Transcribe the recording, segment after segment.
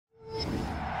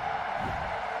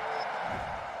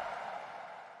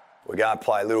We're going to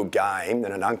play a little game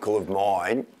that an uncle of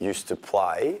mine used to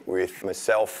play with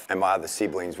myself and my other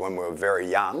siblings when we were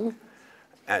very young,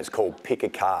 and it's called Pick a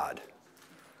Card.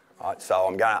 Right, so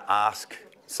I'm going to ask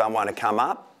someone to come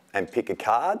up and pick a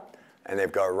card, and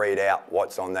they've got to read out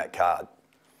what's on that card.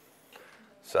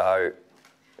 So,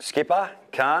 Skipper,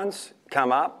 Carnes,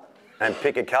 come up and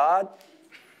pick a card.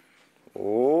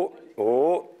 Ooh,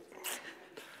 ooh.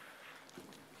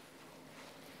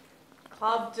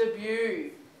 Club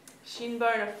debut,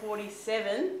 shin-bone of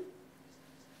 47.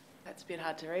 That's a bit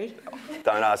hard to read.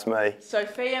 Don't ask me.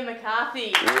 Sophia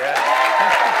McCarthy. Yeah.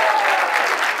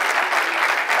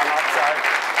 Come up, Soph.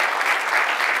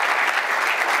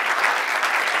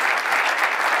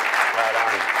 Well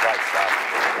done. Great stuff.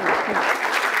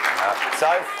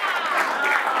 Soph.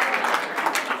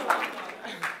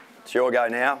 It's your go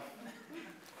now.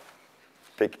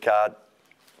 Pick a card.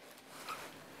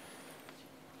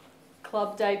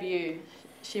 Club debut,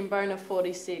 shin-bone of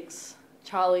 46.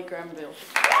 Charli Granville.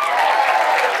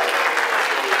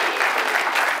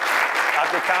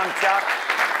 Up you come, Chuck.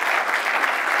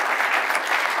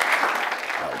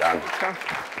 Well done.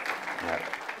 Yep.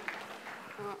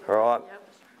 All right. Yep.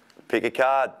 Pick a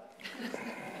card.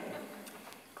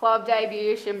 Club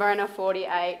debut, shin-bone of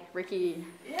 48. Vikki.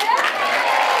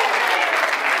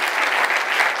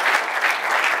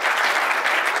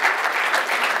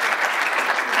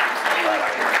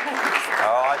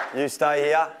 All right, you stay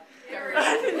here.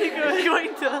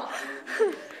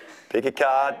 Pick a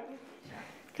card.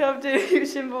 Club debut,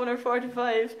 shin-bone of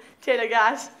 45. Taylah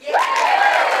Gatt.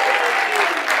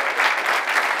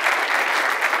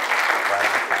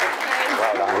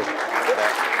 Well done.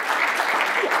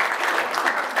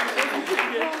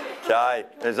 Okay,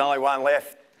 there's only one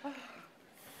left.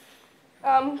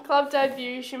 Club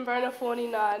debut, shin-bone of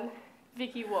 49.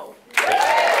 Vikki. Well done,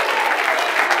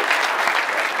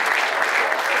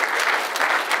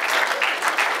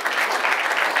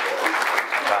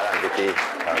 Vikki.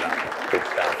 Well done. Good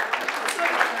stuff.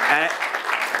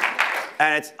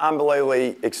 And it's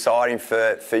unbelievably exciting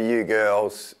for you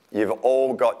girls. You've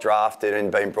all got drafted and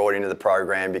been brought into the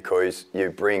program because you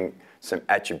bring some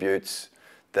attributes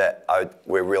that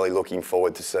we're really looking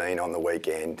forward to seeing on the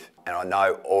weekend. And I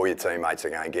know all your teammates are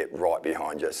going to get right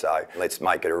behind you. So let's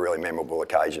make it a really memorable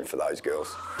occasion for those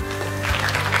girls.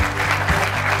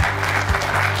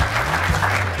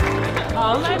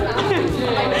 Oh,